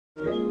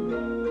Hey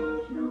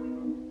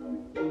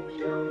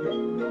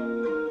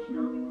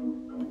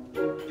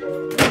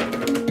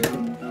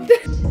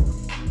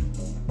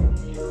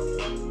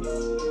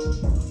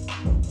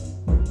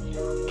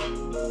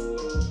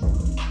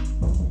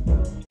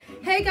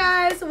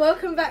guys,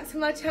 welcome back to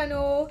my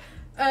channel.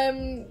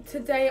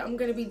 Today I'm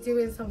going to be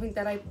doing something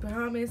that I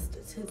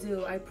promised to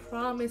do. I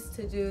promised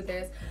to do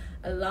this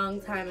a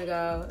long time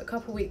ago, a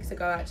couple weeks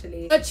ago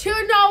actually. But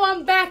you know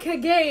I'm back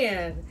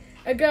again.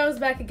 A girl's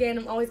back again.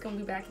 I'm always going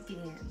to be back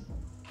again.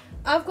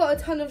 I've got a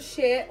ton of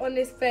shit on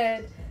this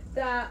bed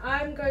that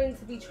I'm going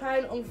to be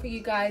trying on for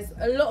you guys.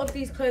 A lot of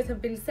these clothes have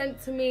been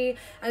sent to me,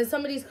 and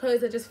some of these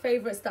clothes are just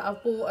favorites that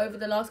I've bought over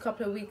the last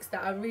couple of weeks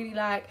that I really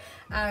like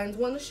and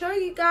want to show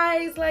you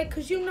guys, like,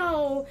 because you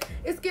know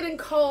it's getting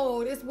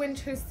cold, it's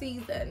winter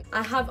season.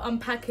 I have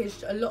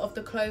unpackaged a lot of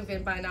the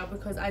clothing by now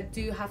because I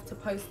do have to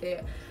post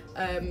it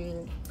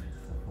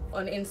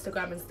on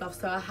Instagram and stuff,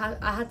 so I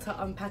had to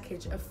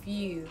unpackage a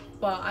few,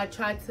 but I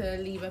tried to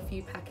leave a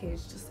few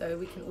packaged so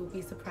we can all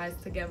be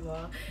surprised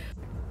together.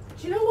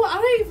 Do you know what?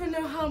 I don't even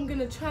know how I'm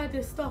gonna try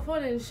this stuff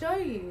on and show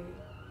you.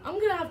 I'm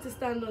gonna have to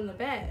stand on the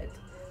bed.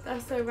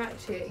 That's so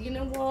ratchet. You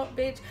know what,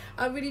 bitch?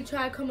 I really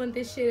try to come on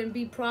this shit and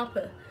be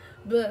proper,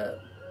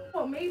 but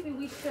well, maybe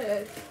we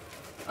should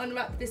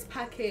unwrap this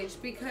package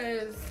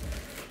because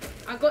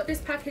I got this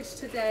package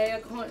today.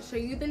 I can't show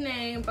you the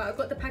name, but I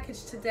got the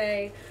package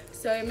today,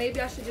 so maybe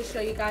I should just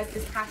show you guys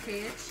this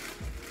package.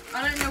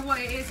 I don't know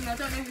what it is and I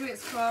don't know who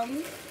it's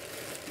from,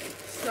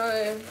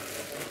 so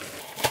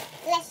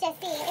let's just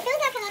see. It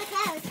feels like a lot of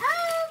clothes.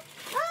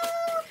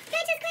 Oh,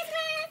 bitch, it's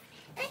Christmas.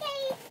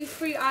 Okay. these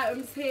 3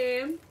 items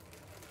here.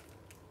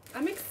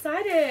 I'm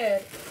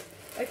excited.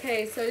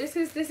 Okay, so this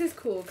is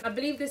cool. I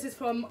believe this is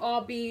from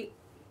RB.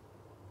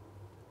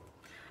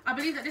 I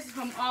believe that this is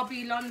from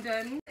RB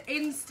London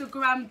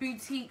Instagram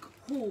boutique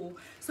haul.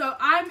 So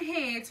I'm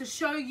here to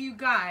show you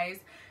guys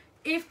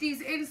if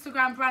these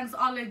Instagram brands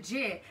are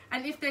legit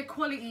and if their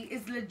quality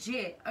is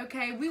legit.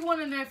 Okay, we want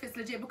to know if it's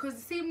legit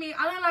because see me,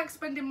 I don't like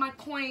spending my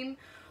coin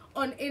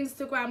on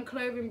Instagram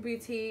clothing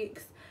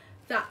boutiques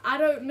that I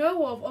don't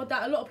know of or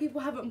that a lot of people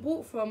haven't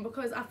bought from,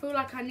 because I feel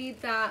like I need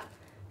that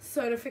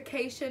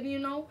certification, you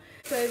know.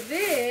 So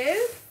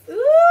this,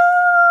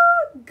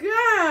 ooh,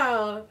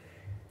 girl,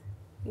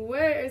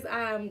 where is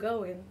I am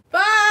going?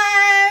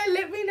 Bye.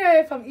 Let me know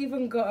if I've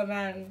even got a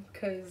man,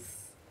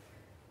 because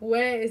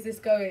where is this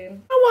going? You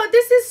know what?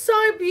 This is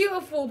so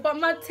beautiful, but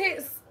my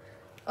tits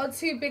are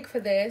too big for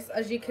this,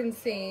 as you can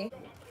see.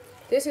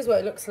 This is what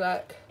it looks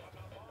like.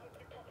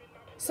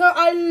 So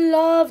I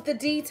love the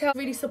detail,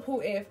 really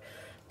supportive,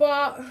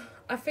 but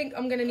I think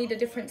I'm gonna need a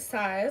different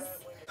size.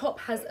 Top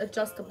has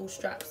adjustable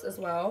straps as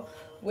well,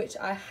 which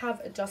I have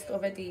adjusted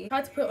already. I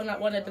tried to put on like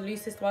one of the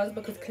loosest ones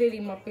because clearly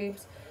my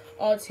boobs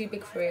are too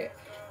big for it.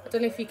 I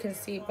don't know if you can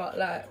see, but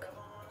like,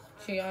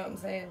 you know what I'm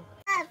saying?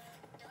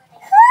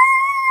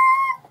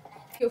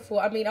 Beautiful.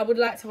 I mean, I would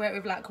like to wear it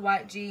with like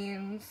white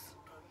jeans.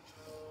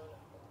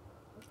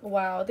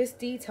 Wow, this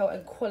detail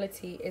and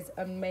quality is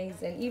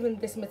amazing. Even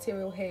this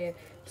material here,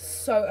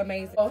 so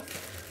amazing.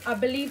 I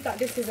believe that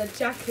this is a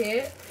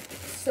jacket,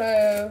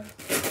 so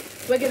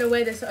we're gonna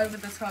wear this over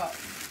the top.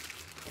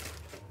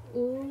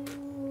 Ooh,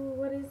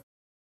 what is?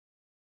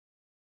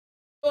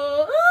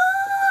 Oh,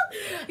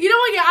 you know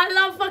what? Yeah, I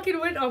love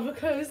fucking winter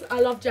because I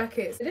love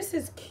jackets. This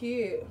is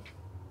cute.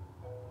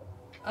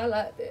 I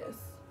like this.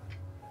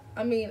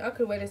 I mean, I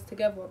could wear this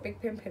together, a big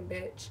pimpin'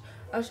 bitch.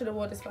 I should have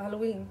worn this for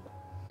Halloween.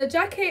 The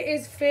jacket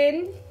is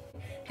thin.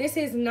 This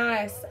is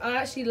nice. I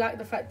actually like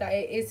the fact that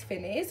it is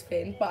thin. It is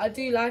thin, but I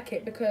do like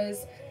it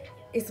because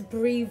it's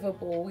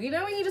breathable. You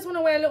know when you just want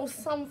to wear a little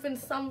something,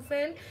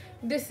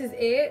 this is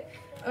it.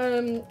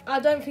 I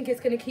don't think it's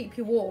going to keep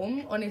you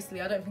warm.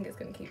 Honestly, I don't think it's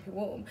going to keep you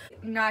warm.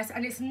 Nice,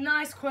 and it's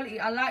nice quality.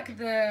 I like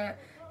the,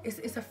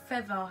 it's a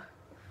feather.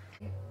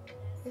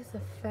 It's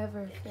a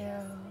feather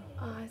feel.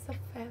 Oh, it's a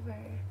feather.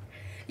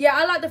 Yeah,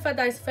 I like the fact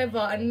that it's feather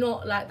and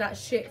not like that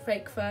shit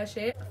fake fur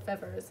shit.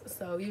 Feathers,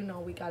 so you know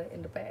we got it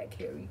in the bag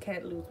here. You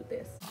can't lose with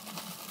this.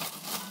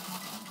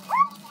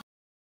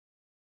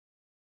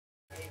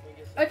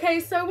 Okay,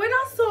 so when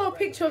I saw a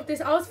picture of this,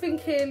 I was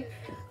thinking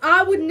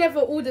I would never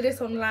order this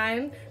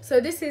online.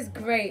 So this is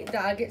great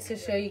that I get to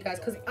show you guys,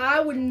 because I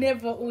would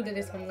never order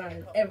this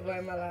online ever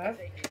in my life.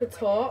 The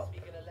top,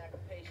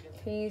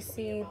 can you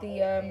see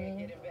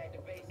the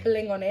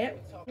bling on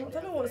it? I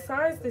don't know what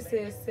size this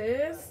is,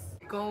 sis.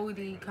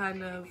 Goldy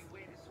kind of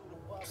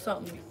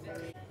something.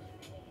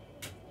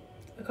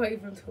 I can't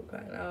even talk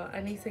right now.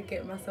 I need to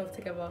get myself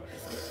together.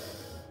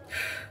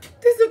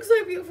 This looks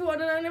so beautiful,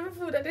 and I never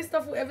thought that this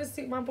stuff will ever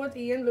suit my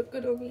body and look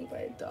good on me, but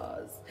it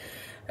does.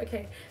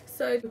 Okay,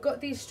 so we've got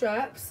these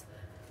straps.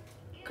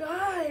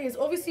 Guys,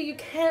 obviously you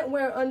can't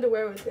wear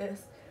underwear with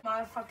this.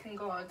 My fucking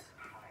god.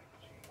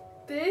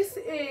 This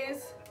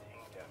is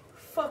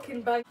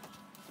fucking bang.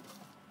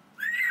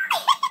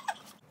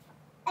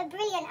 A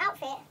brilliant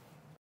outfit.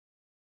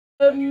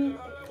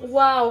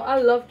 Wow,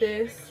 I love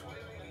this.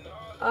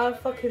 I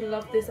fucking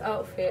love this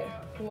outfit.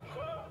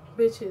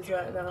 Bitches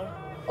right now.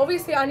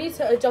 Obviously I need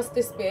to adjust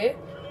this bit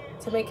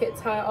to make it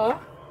tighter.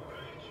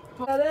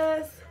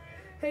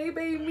 Hey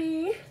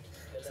baby.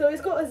 So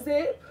it's got a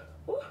zip.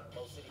 Ooh.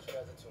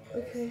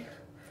 Okay,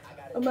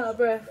 I'm out of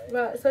breath.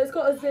 Right, so it's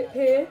got a zip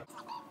here.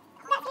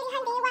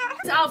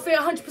 This outfit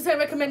 100%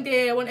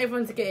 recommended. I want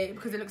everyone to get it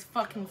because it looks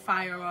fucking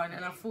fire on,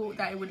 and I thought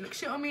that it would look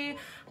shit on me,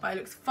 but it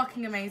looks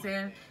fucking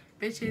amazing.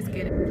 Bitches,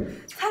 get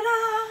it.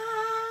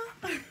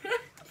 Ta-da!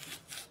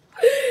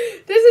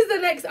 This is the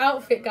next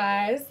outfit,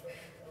 guys.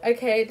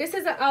 Okay, this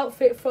is an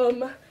outfit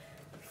from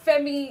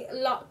Femi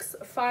Luxe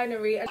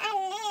Finery,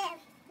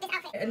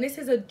 and this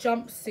is a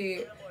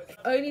jumpsuit.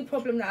 Only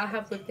problem that I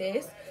have with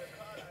this,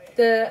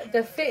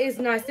 the fit is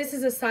nice. This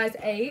is a size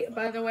 8,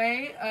 by the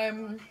way.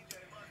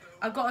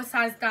 I got a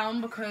size down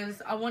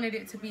because I wanted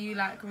it to be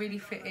like really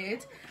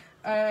fitted.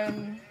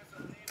 And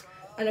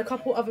a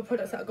couple other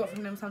products that I got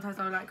from them, sometimes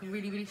are like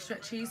really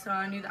stretchy, so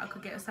I knew that I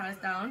could get a size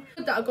down.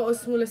 That I got a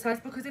smaller size,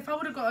 because if I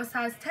would have got a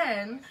size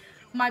 10,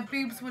 my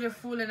boobs would have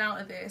fallen out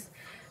of this.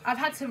 I've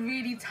had to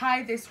really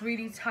tie this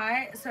really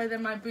tight so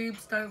that my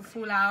boobs don't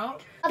fall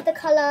out. Love the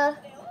colour.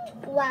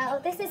 Wow,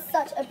 this is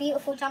such a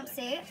beautiful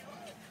jumpsuit.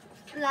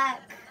 Like,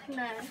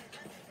 no.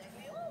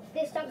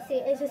 This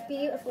jumpsuit is just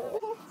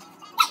beautiful.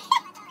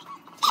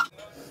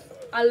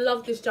 I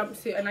love this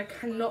jumpsuit and I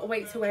cannot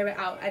wait to wear it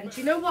out. And do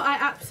you know what I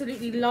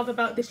absolutely love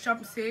about this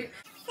jumpsuit?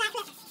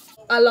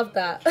 I love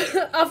that.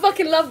 I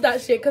fucking love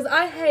that shit, because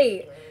I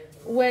hate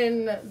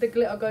when the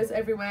glitter goes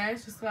everywhere.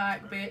 It's just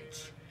like,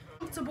 bitch.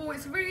 Comfortable,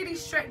 it's really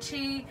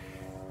stretchy.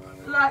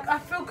 Like, I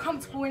feel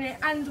comfortable in it,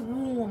 and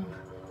warm.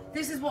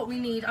 This is what we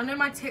need. I know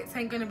my tits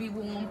ain't gonna be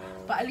warm,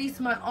 but at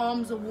least my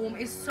arms are warm.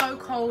 It's so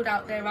cold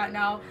out there right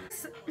now.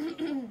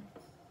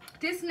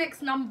 This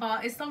next number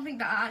is something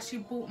that I actually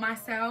bought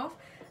myself,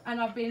 and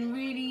I've been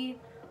really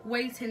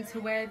waiting to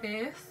wear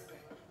this.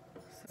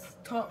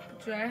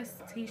 Top dress,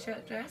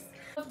 t-shirt dress.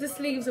 I love the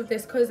sleeves of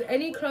this, because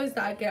any clothes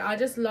that I get, I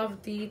just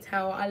love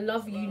detail. I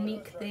love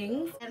unique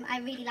things. I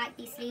really like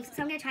these sleeves,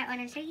 so I'm gonna try it on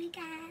and show you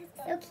guys.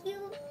 So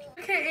cute.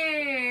 Look at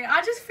it.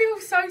 I just feel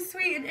so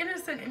sweet and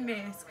innocent in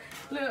this.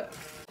 Look.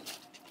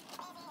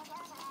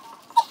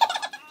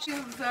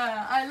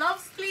 I love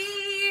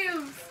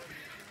sleeves.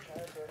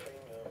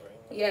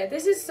 Yeah,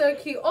 this is so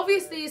cute.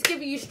 Obviously, it's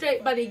giving you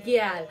straight body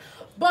girl,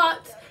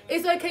 but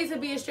it's okay to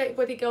be a straight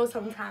body girl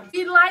sometimes.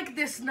 You like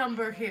this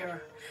number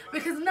here,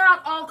 because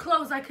not all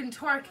clothes I can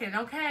twerk in,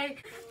 okay?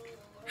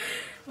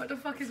 What the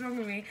fuck is wrong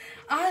with me?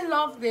 I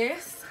love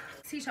this.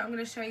 T-shirt I'm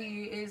going to show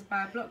you is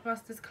by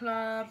Blockbusters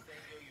Club.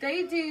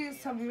 They do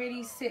some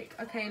really sick.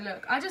 Okay,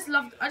 look, I just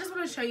want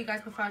to show you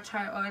guys before I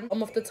try it on.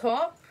 Off the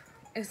top,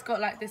 it's got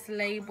like this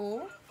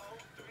label,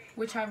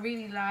 which I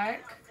really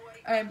like.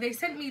 They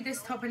sent me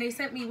this top, and they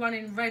sent me one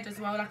in red as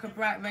well, like a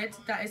bright red,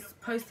 that is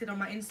posted on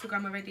my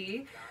Instagram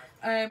already.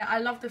 I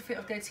love the fit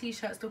of their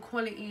t-shirts, the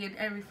quality and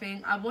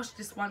everything. I washed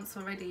this once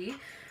already,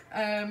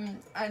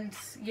 and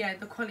yeah,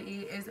 the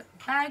quality is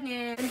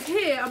banging. And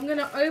here I'm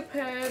gonna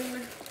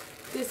open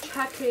this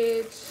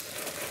package.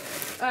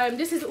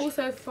 This is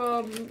also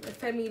from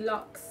Femi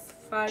Luxe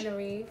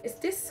Finery. It's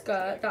this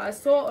skirt that I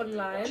saw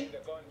online.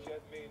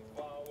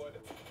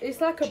 It's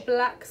like a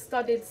black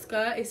studded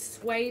skirt. It's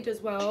suede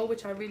as well,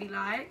 which I really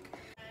like.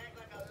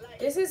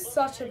 This is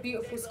such a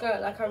beautiful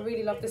skirt. Like, I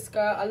really love this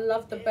skirt. I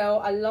love the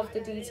belt. I love the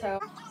detail.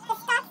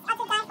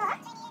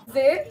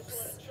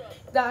 Zips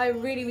that I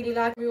really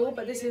like,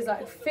 but this is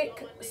like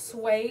thick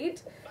suede,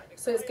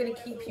 so it's gonna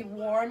keep you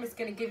warm. It's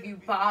gonna give you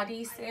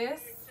body, sis.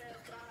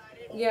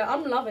 Yeah,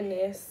 I'm loving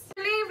this.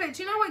 Believe it.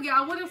 Do you know what?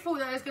 Yeah, I would have thought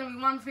that there's gonna be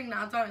one thing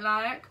that I don't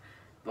like,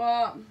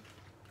 but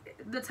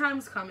the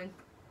time's coming.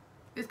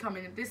 It's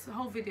coming. This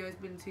whole video has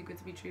been too good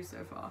to be true so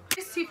far.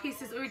 This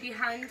two-piece is already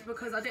hanged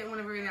because I didn't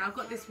want to ruin it. I've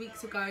got this week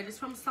to go. It's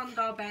from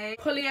Sundar Bay.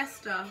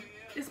 Polyester.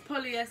 It's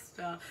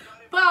polyester.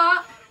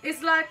 But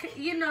it's like,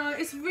 you know,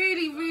 it's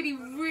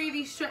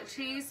really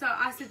stretchy. So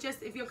I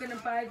suggest if you're going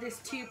to buy this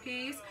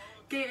two-piece,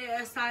 get it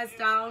a size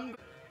down.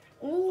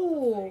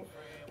 Ooh.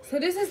 So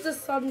this is the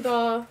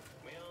Sundar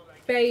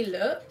Bay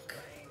look.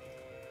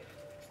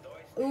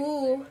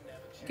 Ooh.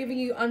 Giving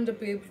you under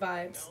boob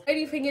vibes. The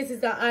only thing is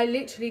that I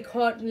literally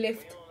can't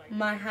lift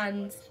my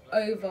hands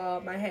over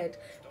my head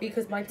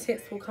because my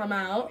tits will come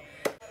out.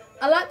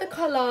 I like the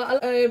colour.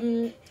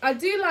 I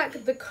do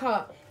like the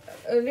cut.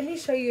 Let me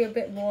show you a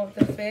bit more of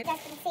the fit. As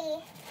you can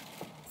see,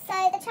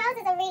 so the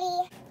trousers are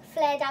really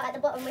flared out at the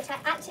bottom, which I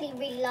actually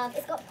really love.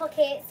 It's got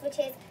pockets, which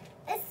is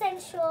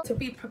essential. To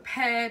be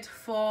prepared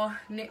for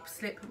nip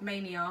slip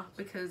mania,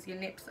 because your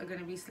nips are going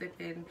to be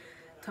slipping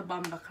to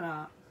bumba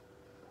clap.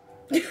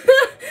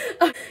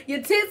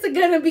 Your tits are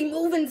gonna be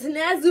moving to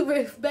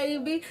Nazareth,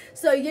 baby,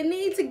 so you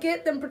need to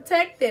get them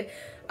protected.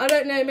 I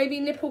don't know, maybe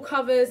nipple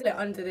covers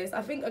under this.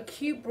 I think a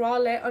cute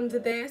bralette under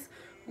this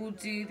will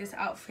do this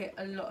outfit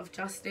a lot of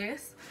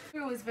justice.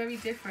 It was very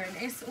different.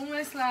 It's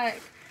almost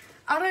like,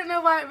 I don't know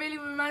why it really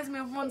reminds me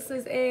of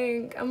Monsters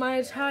Inc. Am I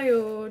a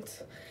child?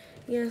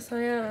 Yes, I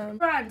am.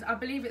 Brand, I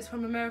believe it's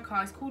from America.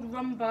 It's called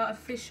Rumba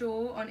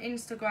Official on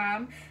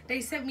Instagram.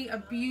 They sent me a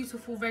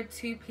beautiful red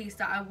two-piece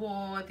that I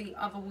wore the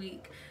other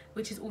week.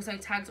 which is also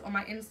tagged on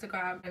my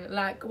Instagram. And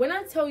like, when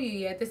I tell you,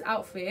 yeah, this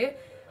outfit,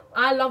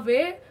 I love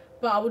it,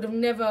 but I would have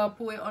never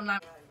bought it online.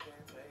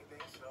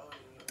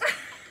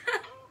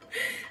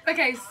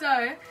 Okay,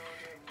 so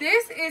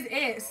this is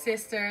it,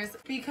 sisters,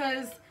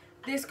 because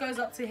this goes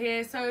up to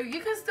here, so you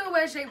can still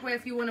wear shapewear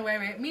if you want to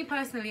wear it. Me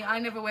personally, I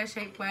never wear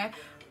shapewear,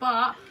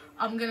 but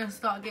I'm gonna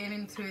start getting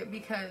into it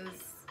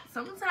because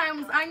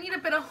sometimes I need a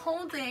bit of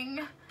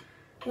holding.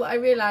 What I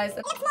realised,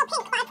 it looks more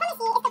pink, but I promise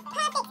you it's the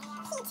perfect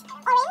peach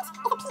orange.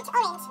 It's a peach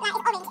orange, like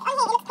it's orange. On here it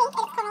looks pink, it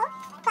looks coral,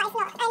 but it's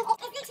not. And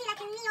it's literally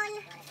like a neon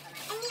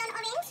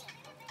orange.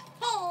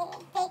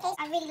 Hey,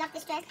 I really love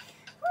this dress.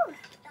 Woo.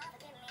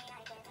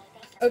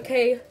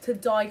 Okay, to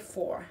die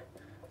for.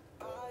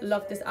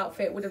 Love this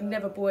outfit. Would have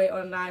never bought it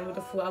online. Would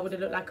have thought I would have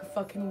looked like a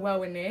fucking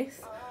well in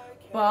this,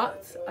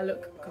 but I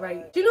look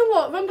great. Do you know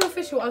what? Rumble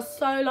Official are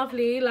so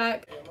lovely.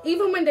 Like,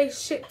 even when they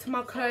shipped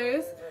my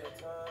clothes,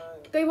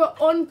 they were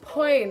on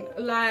point.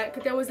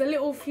 Like, there was a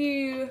little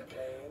few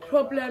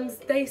problems,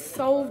 they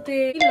solved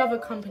it. We love a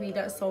company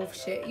that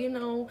solves shit, you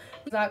know.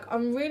 Like,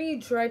 I'm really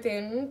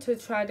dreading to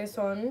try this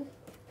on,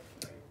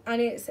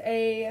 and it's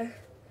a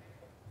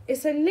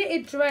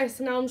knitted dress.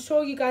 Now I'm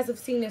sure you guys have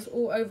seen this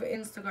all over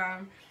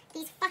Instagram.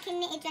 These fucking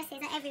knitted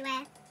dresses are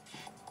everywhere.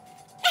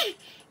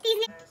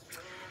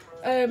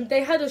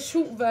 They had a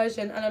short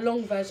version and a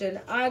long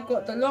version. I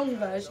got the long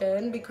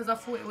version because I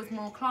thought it was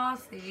more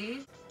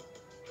classy.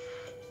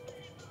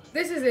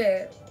 This is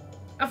it.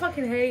 I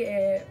fucking hate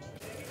it.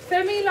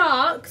 Femi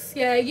Lux,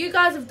 yeah, you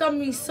guys have done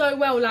me so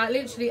well. Like,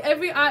 literally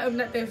every item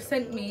that they've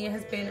sent me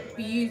has been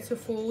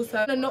beautiful. So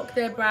I'm gonna knock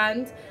their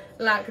brand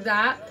like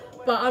that.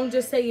 But I'm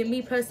just saying,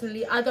 me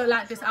personally, I don't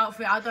like this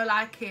outfit. I don't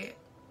like it.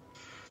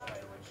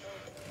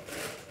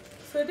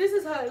 So this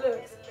is how it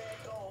looks.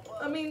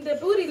 I mean, the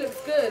booty looks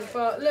good,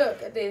 but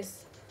look at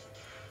this.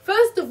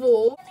 First of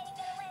all, I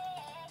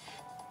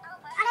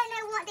don't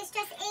know what this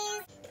dress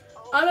is.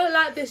 I don't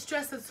like this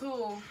dress at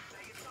all.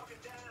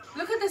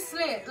 Look at the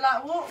slit.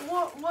 Like,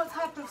 what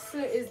type of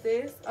slit is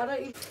this?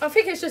 I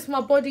think it's just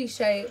my body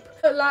shape.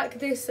 I don't like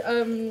this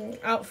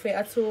outfit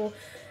at all.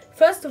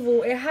 First of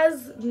all, it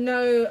has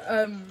no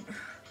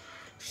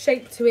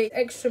shape to it.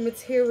 Extra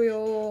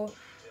material.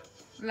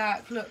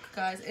 Like, look,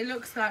 guys, it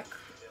looks like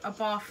a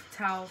bath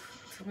towel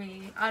to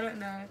me. I don't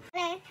know.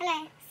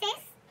 Hello, sis.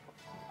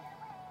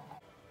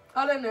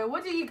 I don't know.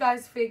 What do you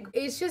guys think?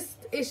 It's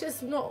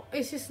just not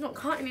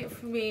cutting it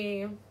for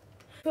me. I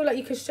feel like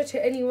you can stretch it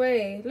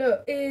anyway.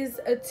 Look, it is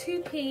a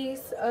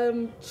two-piece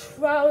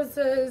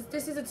trousers.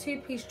 This is a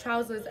two-piece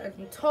trousers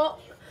and top,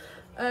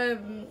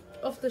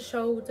 off the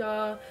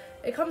shoulder.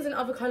 It comes in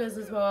other colours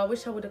as well. I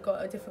wish I would have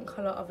got a different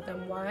colour other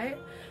than white.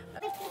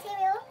 This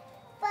material,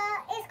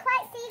 but it's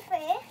quite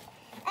see-through.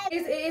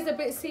 It is a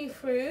bit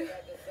see-through,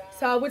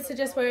 so I would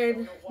suggest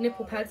wearing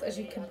nipple pads, as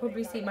you can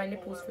probably see my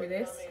nipples through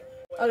this.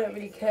 I don't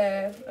really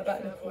care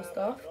about nipple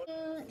stuff.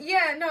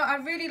 Yeah, no, I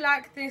really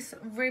like this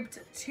ribbed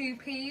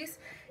two-piece.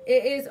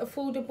 It is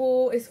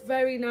affordable, it's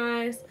very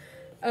nice.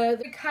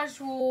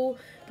 Casual,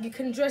 you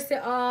can dress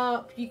it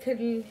up, you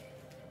can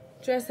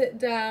dress it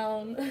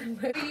down.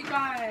 You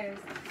guys,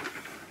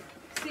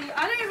 see,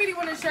 I don't really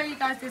want to show you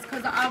guys this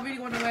because I really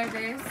want to wear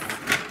this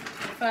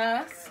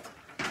first.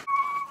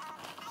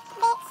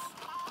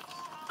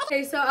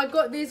 Okay, so I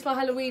got these for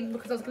Halloween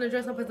because I was going to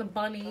dress up as a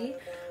bunny,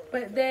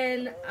 but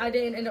then I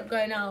didn't end up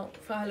going out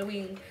for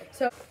Halloween.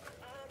 So,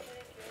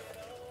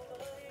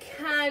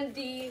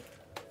 candy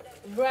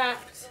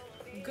wrapped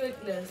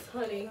goodness,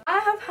 honey. I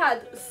have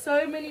had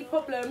so many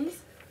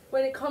problems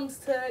when it comes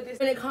to this,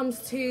 when it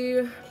comes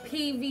to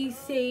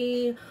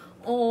PVC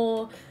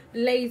or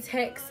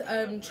latex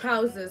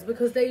trousers,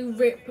 because they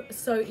rip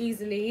so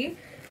easily.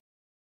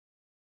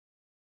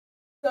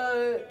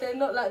 So they're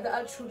not like the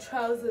actual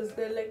trousers,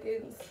 they're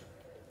leggings.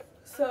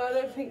 So I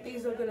don't think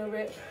these are gonna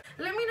rip.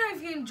 Let me know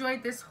if you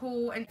enjoyed this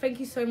haul, and thank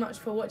you so much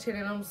for watching,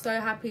 and I'm so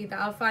happy that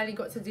I finally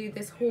got to do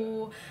this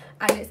haul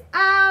and it's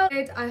out.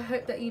 I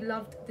hope that you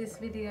loved this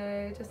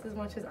video just as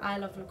much as I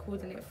loved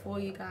recording it for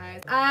you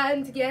guys.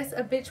 And yes,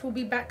 a bitch will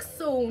be back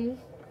soon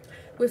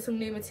with some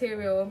new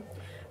material.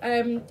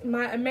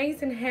 My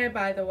amazing hair,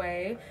 by the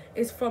way,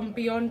 is from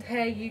Beyond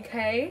Hair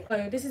UK.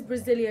 So this is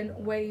Brazilian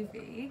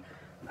wavy.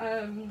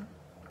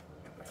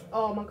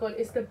 Oh my god,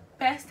 it's the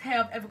best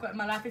hair I've ever got in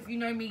my life. If you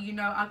know me, you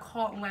know I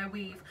can't wear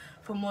weave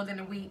for more than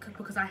a week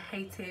because I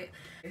hate it.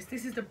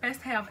 This is the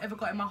best hair I've ever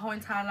got in my whole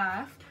entire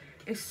life.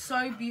 It's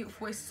so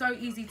beautiful, it's so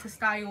easy to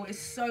style, it's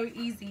so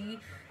easy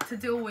to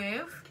deal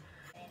with.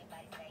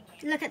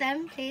 Look at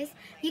them, please.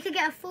 You could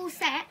get a full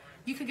set.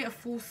 You could get a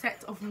full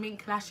set of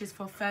mink lashes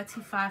for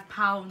 £35,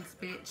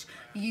 bitch,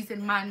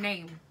 using my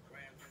name.